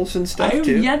battles and stuff too?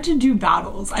 I've yet to do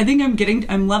battles. I think I'm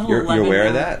level 11. You're aware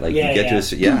of that? You get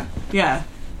to Yeah.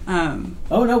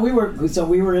 Oh no, we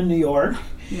were in New York.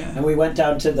 Yeah. And we went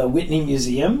down to the Whitney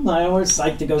Museum. I always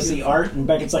like to go see art, and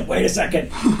Beckett's like, wait a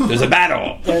second. There's a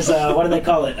battle. There's what do they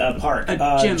call it? A park.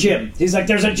 A gym. He's like,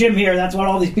 there's a gym here. That's what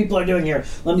all these people are doing here.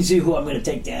 Let me see who I'm going to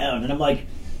take down. And I'm like,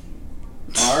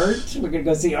 art? We're going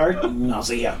to go see art? I'll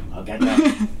see you. I'll catch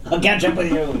up. I'll catch up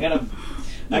with you.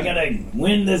 I gotta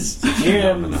win this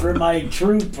gym for my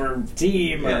troop or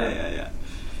team. Yeah.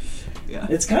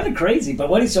 It's kind of crazy. But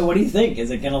what do you think?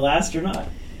 Is it going to last or not?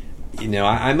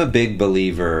 I'm a big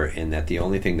believer in that the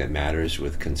only thing that matters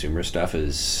with consumer stuff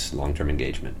is long-term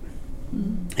engagement.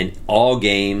 And all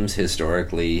games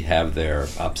historically have their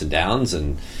ups and downs,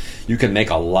 and you can make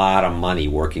a lot of money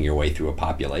working your way through a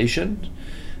population.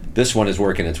 This one is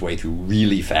working its way through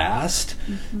really fast.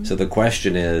 So the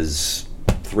question is,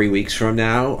 3 weeks from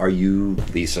now, are you,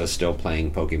 Lisa, still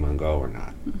playing Pokemon Go or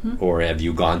not? Or have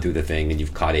you gone through the thing and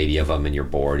you've caught 80 of them and you're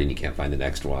bored and you can't find the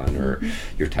next one? Or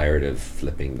you're tired of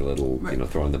flipping the little,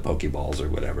 throwing the Pokeballs or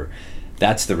whatever?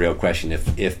 That's the real question.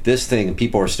 If this thing,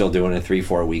 people are still doing it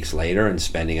 3-4 weeks later and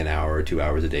spending an hour or 2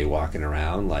 hours a day walking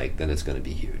around, then it's going to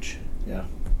be huge. Yeah.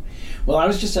 Well, I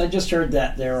just heard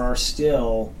that there are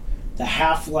still the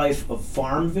half-life of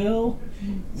Farmville.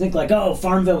 You think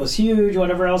Farmville was huge,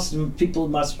 whatever else, and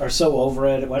people are so over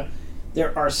it.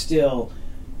 There are still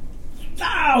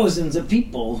thousands of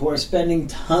people who are spending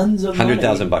tons of money.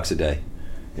 $100,000 a day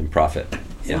in profit.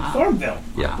 In Farmville.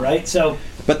 Yeah. Right? So,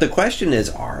 but the question is,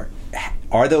 are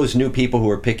those new people who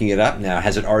are picking it up now,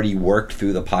 has it already worked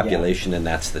through the population and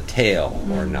that's the tail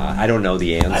or not? I don't know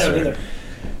the answer. I don't either.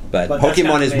 But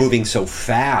Pokemon is moving so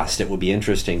fast, it would be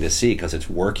interesting to see because it's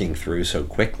working through so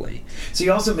quickly. So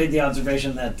you also made the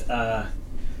observation that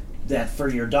that for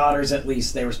your daughters, at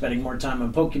least, they were spending more time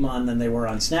on Pokemon than they were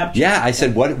on Snapchat. Yeah, I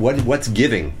said, what's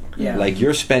giving? Yeah.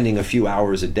 You're spending a few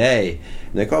hours a day.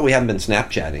 And we haven't been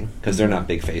Snapchatting because they're not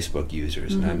big Facebook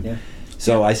users. And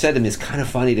So I said to him, it's kind of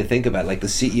funny to think about, the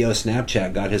CEO of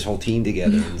Snapchat got his whole team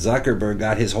together, and Zuckerberg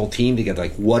got his whole team together.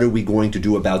 What are we going to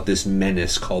do about this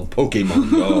menace called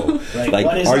Pokemon Go?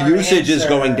 Our usage is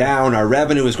going down, our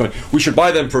revenue is going, we should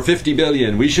buy them for $50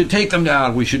 billion, we should take them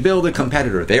down, we should build a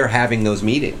competitor. They're having those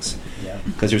meetings.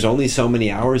 Because there's only so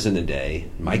many hours in a day.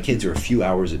 My kids are a few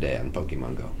hours a day on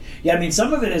Pokemon Go. Yeah, I mean,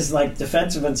 some of it is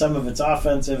defensive and some of it's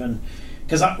offensive. And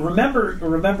because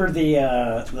remember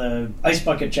the Ice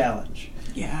Bucket Challenge.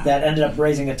 that ended up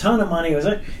raising a ton of money.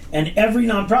 And every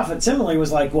nonprofit similarly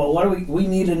was like, well, what do we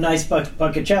need a nice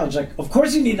bucket challenge. Like, of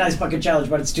course you need a nice bucket challenge,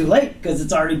 but it's too late because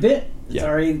it's already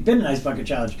been a nice bucket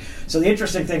challenge. So the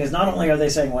interesting thing is not only are they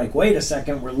saying like, wait a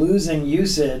second, we're losing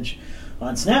usage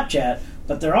on Snapchat,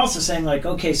 but they're also saying like,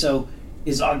 okay, so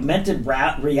is augmented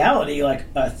reality like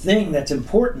a thing that's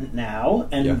important now?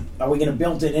 And are we going to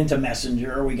build it into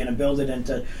Messenger? Are we going to build it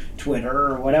into Twitter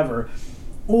or whatever?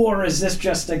 Or is this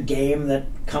just a game that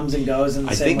comes and goes in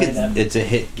the same way that... it's a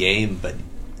hit game, but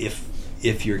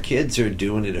if your kids are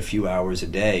doing it a few hours a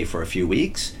day for a few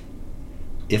weeks,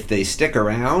 if they stick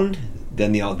around,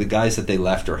 then the guys that they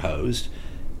left are hosed.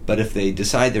 But if they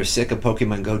decide they're sick of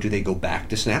Pokemon Go, do they go back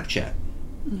to Snapchat?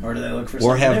 Or do they look for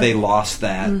Or have new? they lost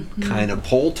that kind of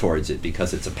pull towards it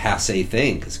because it's a passé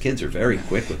thing? Because kids are very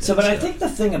quick with it. So, but I think the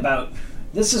thing about...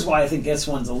 This is why I think this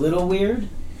one's a little weird,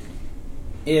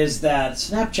 is that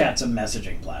Snapchat's a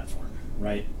messaging platform,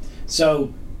 right?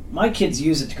 So my kids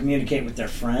use it to communicate with their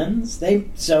friends.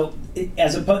 So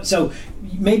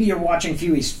maybe you're watching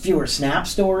fewer Snap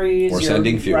stories, or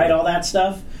sending fewer, right? All that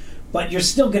stuff, but you're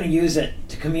still going to use it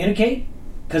to communicate.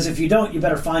 Because if you don't, you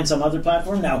better find some other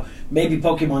platform. Now, maybe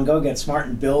Pokemon Go gets smart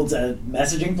and builds a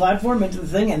messaging platform into the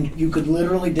thing, and you could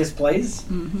literally displace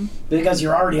because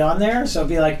you're already on there. So it'd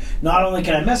be like, not only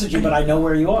can I message you, but I know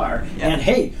where you are. Yeah. And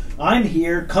hey, I'm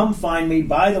here. Come find me.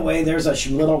 By the way, there's a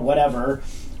little whatever.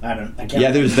 I can't.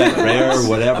 Yeah, there's that rare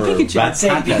whatever. I'd say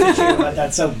Pikachu, but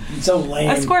that's so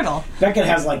lame. A Squirtle. Beckett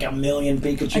has like a million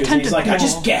Pikachus. And he's like, I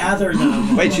just gathered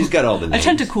them. Wait, she's got all the names. A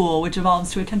Tentacool, which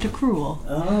evolves to a Tentacruel.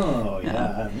 Oh,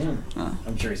 yeah.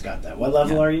 I'm sure he's got that. What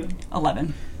level are you?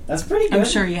 11. That's pretty good. I'm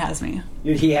sure he has me.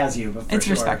 He has you, but it's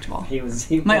sure. respectable.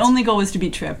 My only goal was to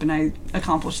beat Trip, and I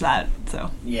accomplished that.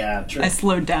 So yeah, Trip. I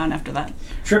slowed down after that.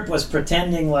 Trip was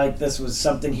pretending like this was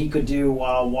something he could do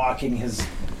while walking his,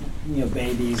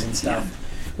 babies and stuff,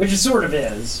 which it sort of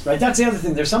is, right? That's the other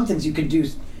thing. There's some things you can do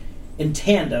in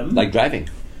tandem, like driving.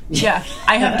 Yeah,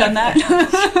 I have done that.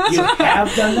 You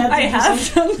have done that? I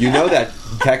have done that. You know that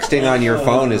texting on your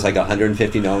phone is like a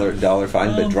 $150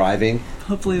 fine, but driving...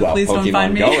 Hopefully the police don't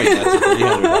find me. Going, that's a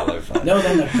 $300 fine. No,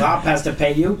 then the cop has to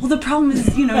pay you? Well, the problem is,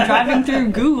 driving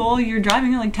through Google, you're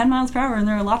driving at like 10 miles per hour, and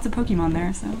there are lots of Pokemon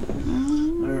there, so...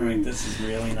 Alright, this is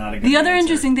really not a good The other answer.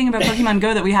 interesting thing about Pokemon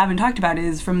Go that we haven't talked about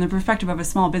is from the perspective of a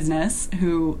small business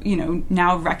who,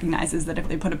 now recognizes that if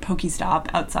they put a Pokestop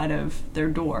outside of their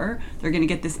door, they're going to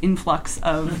get this influx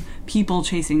of people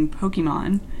chasing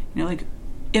Pokemon.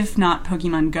 If not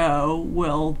Pokemon Go,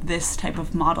 will this type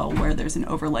of model where there's an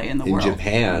overlay in the world? In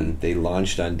Japan, they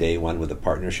launched on day one with a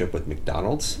partnership with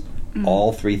McDonald's.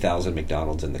 All 3,000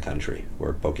 McDonald's in the country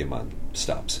were Pokemon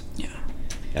stops. Yeah.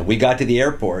 And we got to the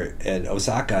airport at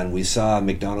Osaka and we saw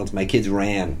McDonald's. My kids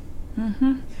ran.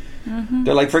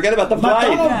 They're like, forget about the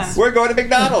flight. Yeah. We're going to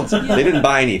McDonald's. They didn't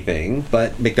buy anything,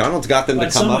 but McDonald's got them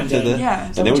to come up to the...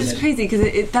 Yeah, and which is crazy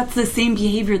because that's the same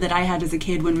behavior that I had as a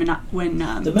kid when the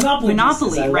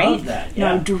Monopoly, I right? love that.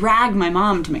 Yeah. Drag my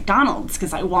mom to McDonald's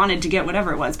because I wanted to get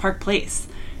whatever it was, Park Place.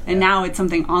 And now it's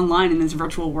something online in this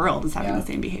virtual world is having the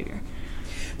same behavior.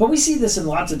 But we see this in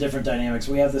lots of different dynamics.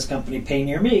 We have this company, Pay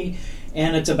Near Me,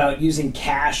 and it's about using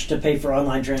cash to pay for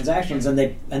online transactions, and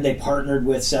they partnered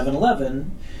with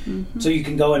 7-Eleven, so you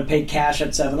can go and pay cash at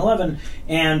 7-Eleven.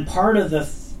 And part of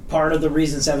the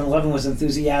reason 7-Eleven was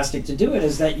enthusiastic to do it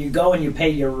is that you go and you pay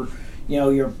your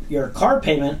car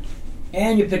payment,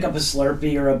 and you pick up a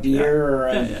Slurpee or a beer or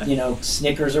a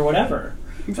Snickers or whatever,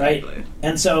 Exactly. right?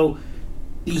 And so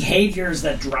behaviors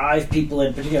that drive people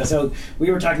in particular. So we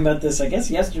were talking about this, I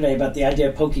guess, yesterday about the idea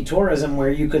of Poketourism, where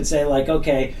you could say, like,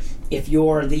 okay, if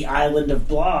you're the island of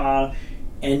blah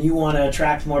and you want to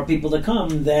attract more people to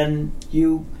come, then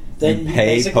you pay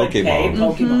basically Pokemon. pay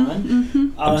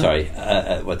Pokemon. I'm sorry,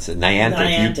 what's it?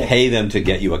 Niantic. You pay them to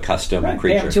get you a custom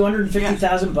creature. Pay them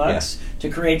 $250,000 to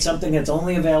create something that's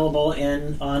only available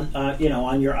on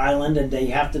your island, and they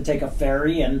have to take a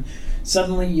ferry, and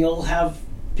suddenly you'll have...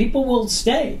 People will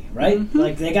stay, right?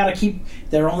 Like, they got to keep...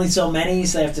 There are only so many,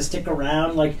 so they have to stick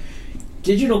around. Like,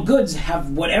 digital goods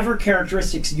have whatever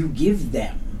characteristics you give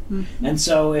them. And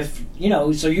so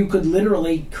so you could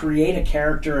literally create a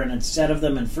character and a set of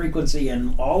them and frequency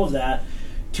and all of that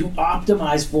to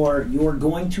optimize for you're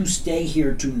going to stay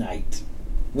here tonight,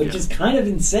 which is kind of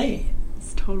insane.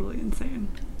 It's totally insane.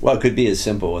 Well, it could be as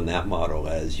simple in that model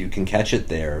as you can catch it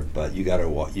there, but you got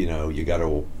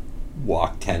to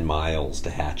walk 10 miles to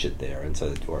hatch it there, and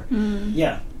so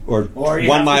or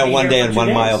 1 mile one day and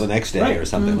 1 mile the next day, or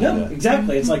something like that.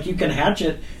 Exactly. It's like you can hatch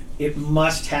it. It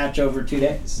must hatch over 2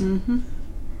 days.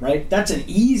 Right? That's an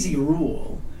easy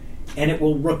rule. and it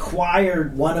will require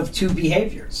one of two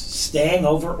behaviors: staying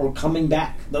over or coming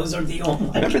back. Those are the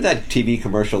only. Remember that TV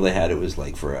commercial they had? It was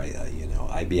like for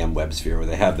IBM WebSphere, where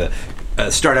they have the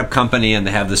startup company and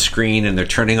they have the screen and they're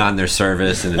turning on their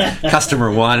service, and it's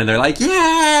customer 1 and they're like,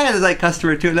 yeah, and it's like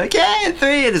customer 2 and like, yeah,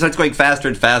 3, and it starts going faster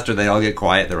and faster. They all get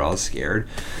quiet. They're all scared.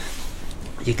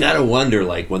 You gotta wonder,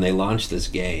 like, when they launched this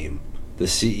game, the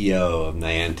CEO of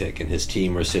Niantic and his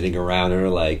team were sitting around and were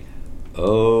like,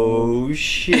 oh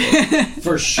shit.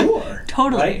 For sure.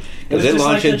 Totally. Right? It Was it just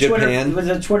launched in the Twitter, Japan? It was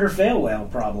a Twitter fail whale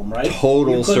problem, right?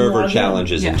 Total You couldn't server log in.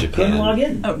 challenges in Yeah. Japan. Couldn't log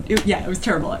in. Oh, it was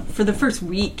terrible. For the first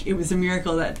week, it was a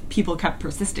miracle that people kept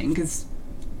persisting, because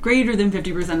greater than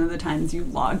 50% of the times you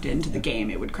logged into the game,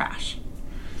 it would crash.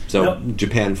 So Nope.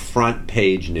 Japan front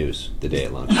page news the day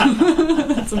it launched.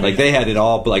 Like they had it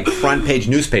all like front page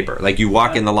newspaper. Like you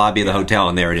walk in the lobby of the hotel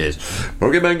and there it is.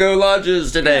 Pokemon Go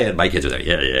launches today, and my kids are there.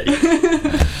 Yeah.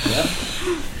 Yep.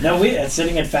 No, we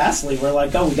sitting at Fastly, we're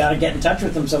like, oh, we got to get in touch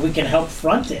with them so we can help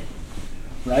front it.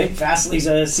 Right? Fastly's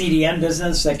a CDN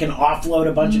business that can offload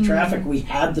a bunch of traffic. We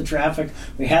had the traffic.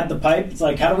 We had the pipe. It's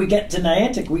like, how do we get to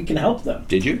Niantic? We can help them.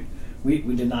 Did you? We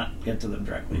did not get to them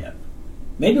directly yet.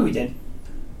 Maybe we did.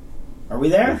 Are we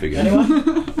there? We'll figure it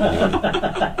Anyone?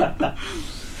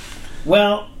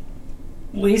 Well,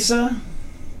 Lisa,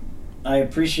 I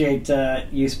appreciate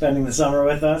you spending the summer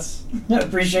with us. I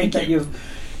appreciate that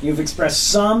you've expressed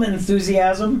some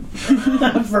enthusiasm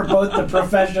for both the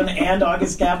profession and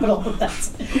August Capital. That's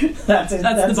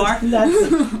the bar?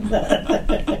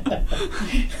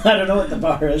 I don't know what the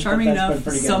bar is. Charming but that's enough, been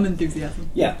pretty good. some enthusiasm.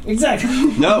 Yeah, exactly.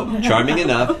 No, charming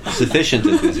enough, sufficient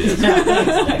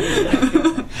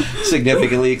enthusiasm.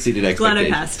 Significantly exceeded Glad I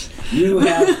expectations. passed. You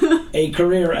have a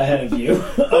career ahead of you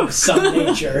of some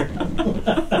nature.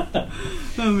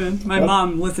 Oh man, my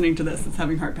mom listening to this is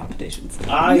having heart palpitations.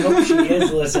 I hope she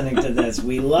is listening to this.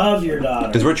 We love your daughter.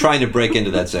 Because we're trying to break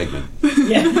into that segment.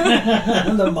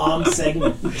 Yeah, the mom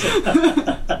segment.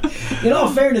 In all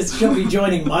fairness, she'll be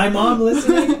joining my mom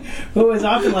listening, who is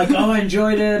often like, oh, I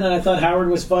enjoyed it, and I thought Howard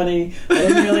was funny. I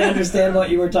didn't really understand what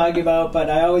you were talking about, but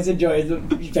I always enjoyed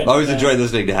the... I always enjoy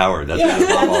listening to Howard. That's Yeah, what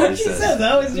that's mom what always she says. says.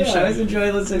 I always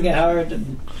enjoy listening to Howard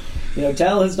and...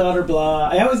 tell his daughter blah.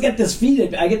 I always get this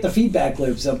feed. I get the feedback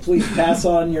loop, so please pass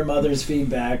on your mother's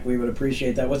feedback. We would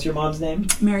appreciate that. What's your mom's name?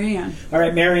 Marianne. All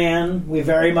right, Marianne. We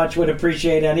very much would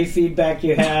appreciate any feedback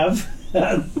you have.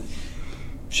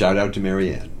 Shout out to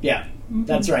Marianne. Yeah,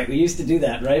 that's right. We used to do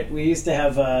that, right? We used to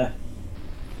have a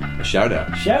Shout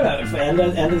out. shout out for end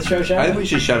of the show. Shout I out. think we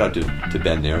should shout out to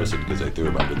Ben Narrison because I threw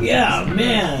him under the Yeah, bus.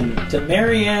 man. To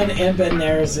Marianne and Ben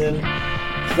Narrison,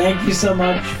 thank you so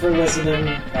much for listening.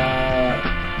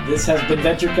 This has been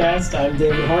VentureCast. I'm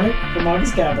David Hornick from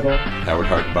August Capital. Howard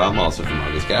Hartenbaum, also from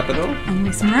August Capital. And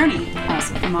Lisa Maroney,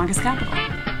 also from August Capital.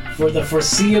 For the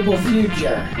foreseeable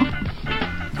future.